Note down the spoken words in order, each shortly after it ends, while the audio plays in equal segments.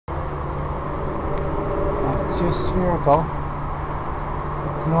just spherical.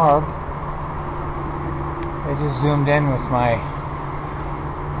 It's an orb. I just zoomed in with my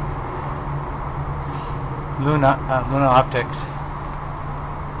Luna optics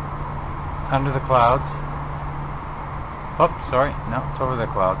under the clouds. Oh, sorry, no, it's over the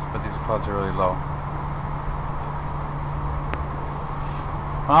clouds, but these clouds are really low.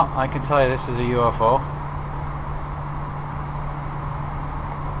 Well, I can tell you this is a UFO.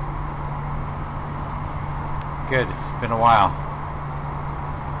 Good, it's been a while.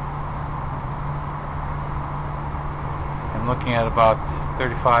 I'm looking at about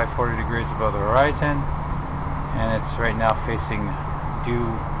 35-40 degrees above the horizon, and it's right now facing due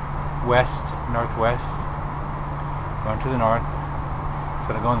west, northwest, going to the north. It's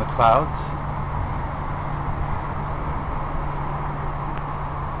going to go in the clouds.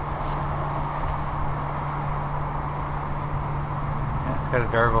 Yeah, it's got a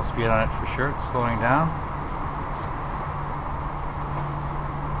variable speed on it for sure. It's slowing down.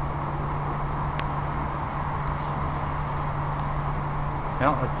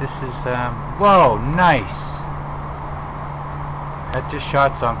 No, this is, whoa, nice! That just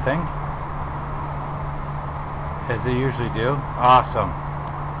shot something, as they usually do. Awesome.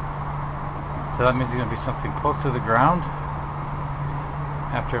 So that means it's going to be something close to the ground.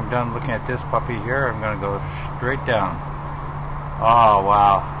 After I'm done looking at this puppy here, I'm going to go straight down. Oh,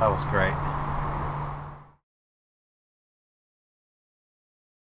 wow, that was great.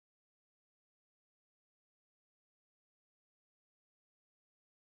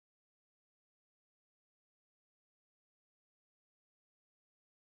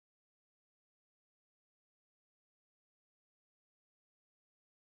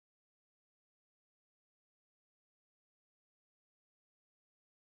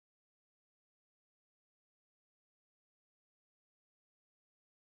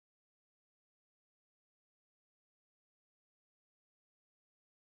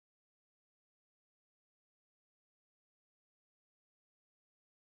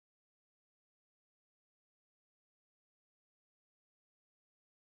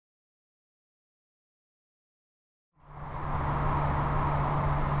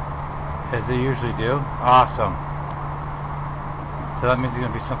 As they usually do. Awesome. So that means it's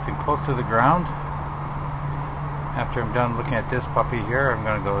going to be something close to the ground. After I'm done looking at this puppy here, I'm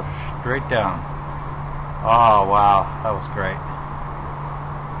going to go straight down. Oh, wow, that was great.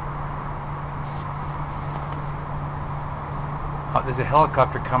 Oh, there's a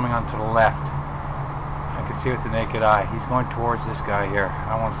helicopter coming onto the left. I can see with the naked eye. He's going towards this guy here.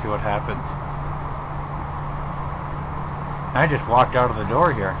 I want to see what happens. I just walked out of the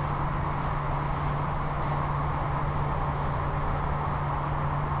door here.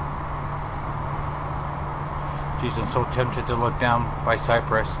 Geez, I'm so tempted to look down by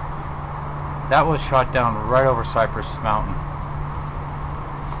Cypress. That was shot down right over Cypress Mountain.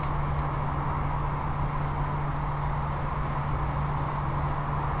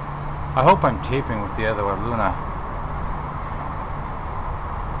 I hope I'm taping with the other one, Luna.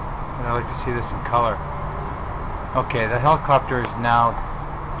 And I'd like to see this in color. Okay, the helicopter is now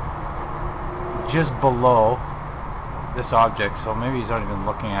just below this object, so maybe he's not even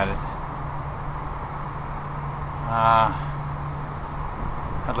looking at it.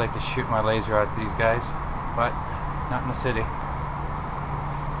 I'd like to shoot my laser at these guys, but not in the city.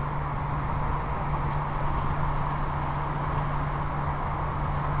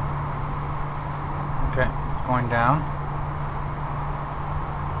 Okay, it's going down.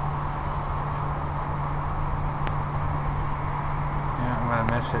 Yeah, I'm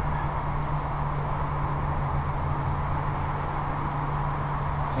gonna miss it.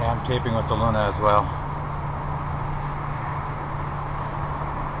 Yeah, I'm taping with the Luna as well.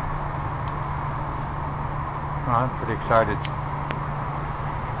 I'm pretty excited.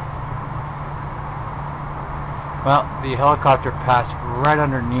 Well, the helicopter passed right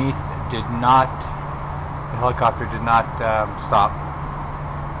underneath. The helicopter did not stop.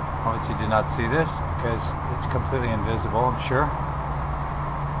 Obviously did not see this because it's completely invisible, I'm sure.